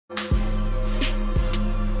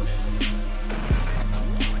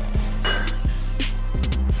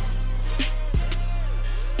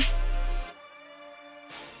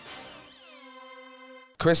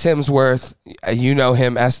Chris Hemsworth, you know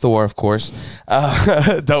him as Thor, of course.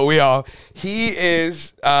 Don't we all? He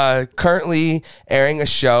is currently airing a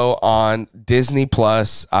show on Disney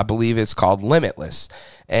Plus. I believe it's called Limitless.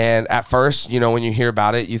 And at first, you know, when you hear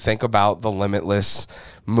about it, you think about the Limitless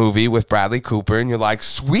movie with Bradley Cooper, and you're like,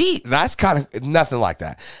 sweet, that's kind of nothing like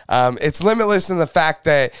that. It's limitless in the fact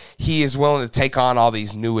that he is willing to take on all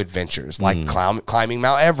these new adventures, like climbing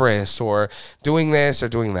Mount Everest or doing this or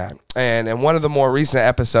doing that. And in one of the more recent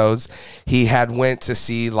episodes, he had went to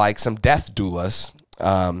see like some death doulas,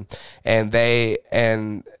 and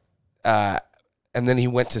then he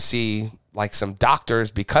went to see like some doctors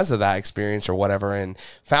because of that experience or whatever, and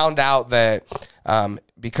found out that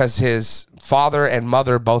because his father and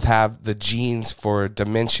mother both have the genes for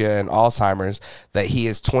dementia and Alzheimer's, that he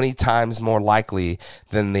is 20 times more likely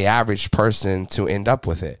than the average person to end up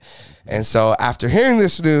with it. And so after hearing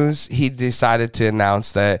this news, he decided to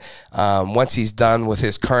announce that once he's done with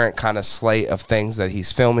his current kind of slate of things that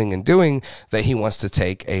he's filming and doing, that he wants to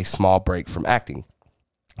take a small break from acting.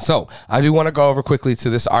 So I do want to go over quickly to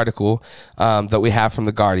this article that we have from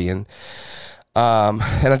The Guardian. And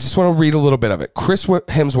I just want to read a little bit of it. Chris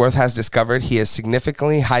Hemsworth has discovered he has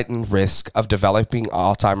significantly heightened risk of developing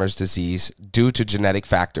Alzheimer's disease due to genetic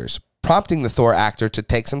factors, prompting the Thor actor to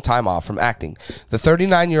take some time off from acting. The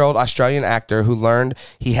 39-year-old Australian actor, who learned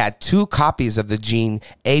he had 2 copies of the gene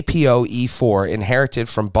APOE4 inherited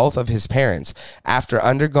from both of his parents after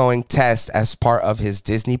undergoing tests as part of his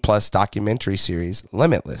Disney Plus documentary series,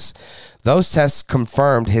 Limitless. Those tests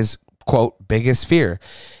confirmed his, quote, biggest fear.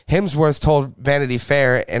 Hemsworth told Vanity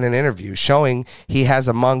Fair in an interview, showing he has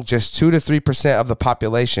among just 2 to 3% of the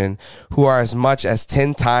population who are as much as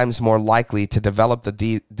 10 times more likely to develop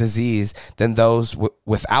the disease than those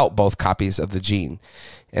without both copies of the gene.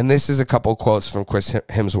 And this is a couple quotes from Chris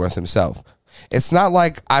Hemsworth himself. It's not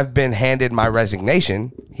like I've been handed my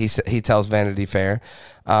resignation, he tells Vanity Fair.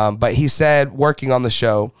 But he said working on the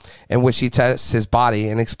show, in which he tests his body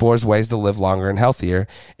and explores ways to live longer and healthier,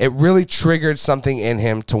 it really triggered something in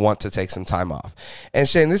him to want to take some time off. And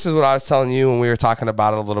Shane, this is what I was telling you when we were talking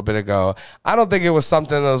about it a little bit ago. I don't think it was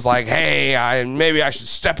something that was like, hey, maybe I should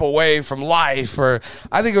step away from life. Or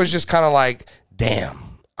I think it was just kind of like,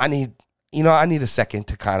 damn, I need a second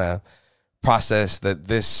to kind of process that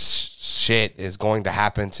this shit is going to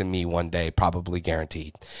happen to me one day, probably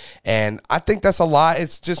guaranteed. And I think that's a lot.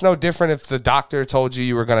 It's just no different if the doctor told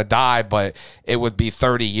you were going to die, but it would be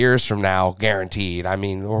 30 years from now, guaranteed. I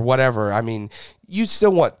mean, or whatever. I mean, you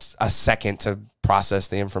still want a second to process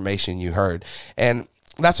the information you heard. And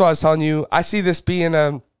that's what I was telling you. I see this being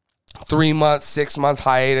a 3-month, 6-month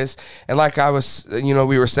hiatus. And like I was, we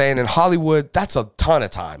were saying, in Hollywood, that's a ton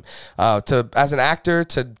of time. As an actor,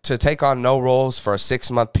 to take on no roles for a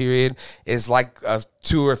 6-month period is like a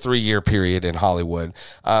 2 or 3 year period in Hollywood.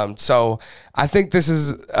 So I think this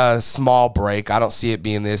is a small break. I don't see it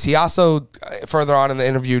being this. He also, further on in the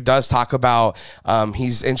interview, does talk about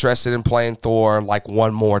he's interested in playing Thor like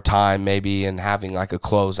one more time maybe, and having like a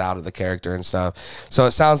close out of the character and stuff. So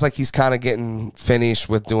it sounds like he's kind of getting finished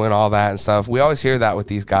with doing all that and stuff. We always hear that with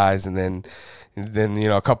these guys, and then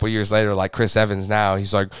a couple years later, like Chris Evans now,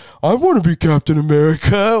 he's like, I want to be Captain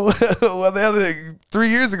America. Well, the other 3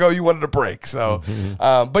 years ago, you wanted a break. So,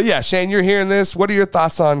 but yeah, Shane, you're hearing this. What are your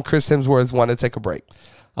thoughts on Chris Hemsworth wanting to take a break?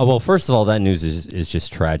 Well, first of all, that news is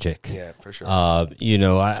just tragic. Yeah, for sure.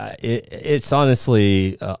 It's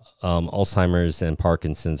honestly Alzheimer's and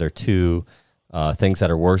Parkinson's are two things that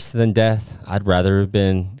are worse than death. I'd rather have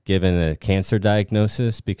been given a cancer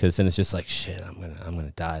diagnosis, because then it's just like, shit, I'm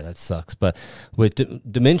gonna die. That sucks. But with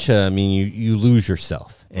dementia, I mean, you lose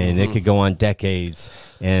yourself, and it could go on decades,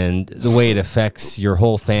 and the way it affects your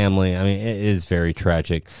whole family, I mean, it is very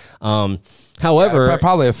tragic. However, it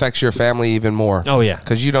probably affects your family even more. Oh, yeah.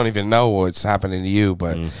 Because you don't even know what's happening to you.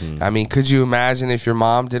 But, I mean, could you imagine if your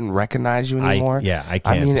mom didn't recognize you anymore? I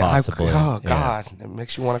can't possibly. Oh, God. Yeah. It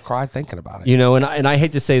makes you want to cry thinking about it. And I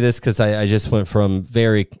hate to say this, because I just went from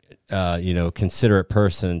very considerate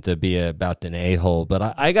person to be about an a-hole.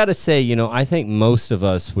 But I got to say, I think most of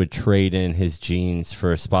us would trade in his genes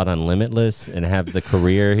for a spot on Limitless and have the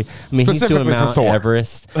career. I mean, he's doing Mount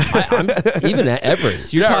Everest. I'm even at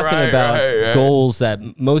Everest. You're talking about goals that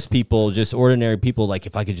most people, just ordinary people, like,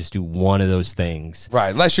 if I could just do one of those things.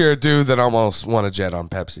 Right. Unless you're a dude that almost won a jet on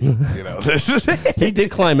Pepsi. He did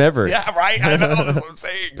climb Everest. Yeah, right. I know. That's what I'm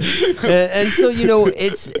saying. and so,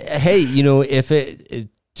 it's, hey, if it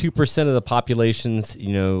 2% of the population's,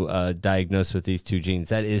 diagnosed with these 2 genes.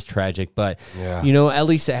 That is tragic, but Yeah. at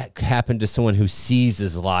least it happened to someone who sees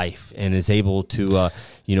his life and is able to,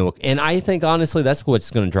 and I think honestly that's what's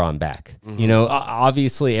going to draw him back.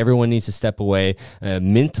 Obviously everyone needs to step away.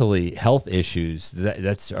 Mentally, health issues,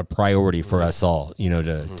 that's a priority for us all.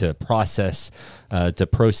 To process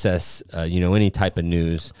any type of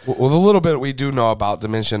news. Well, the little bit we do know about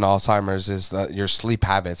dementia and Alzheimer's is that your sleep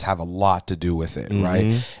habits have a lot to do with it,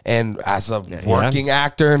 right? And as a working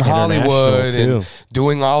actor in Hollywood and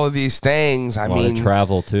doing all of these things, I mean,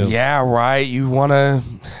 travel too. Yeah, right. You want to,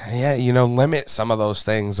 limit some of those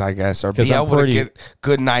things, I guess, or be able to get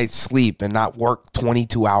good night's sleep and not work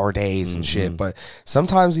 22-hour days and shit. But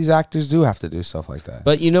sometimes these actors do have to do stuff like that.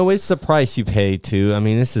 But it's the price you pay too. I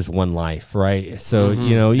mean, this is one life, right? So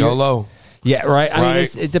YOLO. Yeah, right. I mean,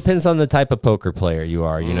 it depends on the type of poker player you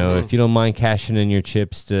are. If you don't mind cashing in your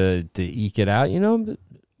chips to eke it out,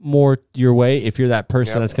 more your way. If you're that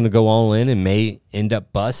person that's going to go all in and may end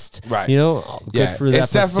up bust, right? Good for that.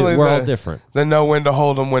 It's definitely we're all different. They know when to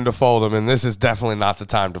hold them, when to fold them, and this is definitely not the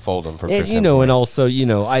time to fold them for Chris. And also,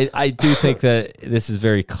 I do think that this is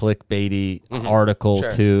very clickbaity article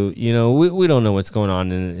too. We don't know what's going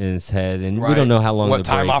on in his head, and we don't know how long what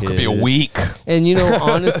time off could be a week. And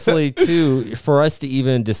honestly, too, for us to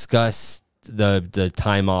even discuss the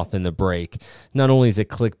time off and the break, not only is it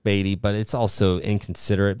clickbaity, but it's also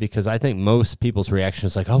inconsiderate, because I think most people's reaction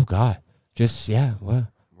is like, oh God, just well,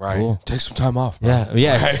 right, cool. Take some time off, bro.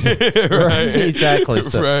 Yeah Right. Right, exactly.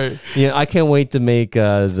 So, I can't wait to make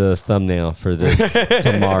the thumbnail for this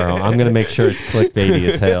tomorrow. I'm gonna make sure it's clickbaity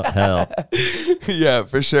as hell. Yeah,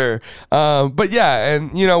 for sure. But yeah,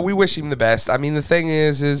 and we wish him the best. I mean, the thing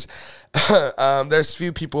is there's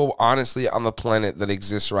few people honestly on the planet that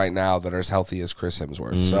exists right now that are as healthy as Chris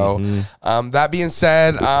Hemsworth. So that being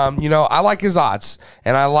said, I like his odds,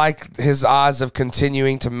 and I like his odds of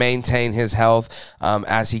continuing to maintain his health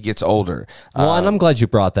as he gets older. Well, and I'm glad you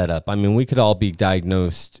brought that up. I mean, we could all be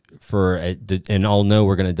diagnosed and all know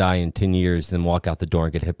we're going to die in 10 years, then walk out the door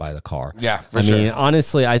and get hit by the car. Yeah, for I sure. mean,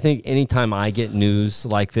 honestly, I think anytime I get news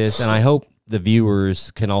like this, and I hope the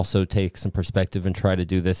viewers can also take some perspective and try to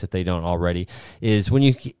do this if they don't already, is when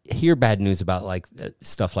you hear bad news about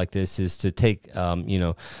stuff like this, is to take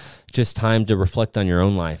just time to reflect on your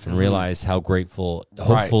own life and realize how grateful,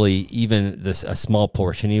 hopefully even a small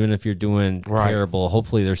portion, even if you're doing terrible,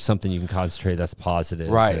 hopefully there's something you can concentrate that's positive.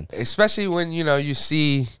 Right. Especially when, you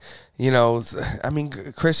see, I mean,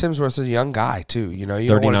 Chris Hemsworth is a young guy too. You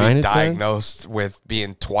don't want to be diagnosed with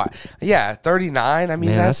being 39. I mean,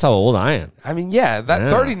 that's how old I am. I mean,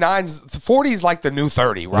 40 is like the new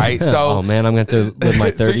 30, right? So, oh man, I'm going to live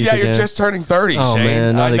my 30s so again. You're just turning 30. Oh Shane.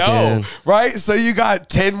 man, not again. Right? So you got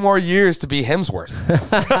 10 more years to be Hemsworth.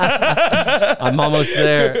 I'm almost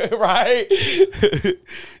there, right?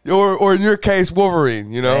 or in your case,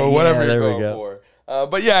 Wolverine. Whatever you're going for.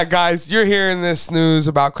 But yeah, guys, you're hearing this news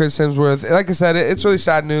about Chris Hemsworth. Like I said, it's really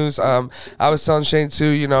sad news. I was telling Shane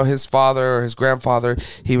too, his father or his grandfather,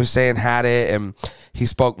 he was saying had it, and he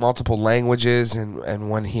spoke multiple languages, and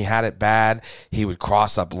when he had it bad, he would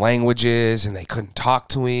cross up languages, and they couldn't talk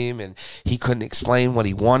to him, and he couldn't explain what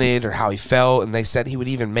he wanted or how he felt, and they said he would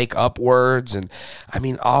even make up words, and I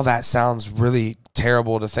mean, all that sounds really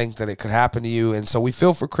terrible to think that it could happen to you. And so we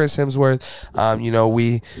feel for Chris Hemsworth.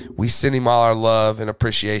 We send him all our love and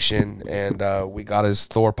appreciation, and we got his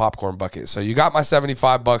Thor popcorn bucket. So you got my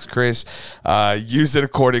 $75, Chris. Use it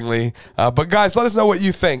accordingly. But guys, let us know what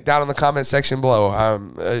you think down in the comment section below.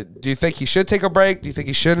 Do you think he should take a break? Do you think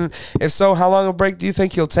he shouldn't? If so, how long a break do you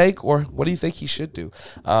think he'll take, or what do you think he should do?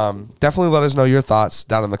 Definitely let us know your thoughts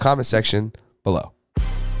down in the comment section below.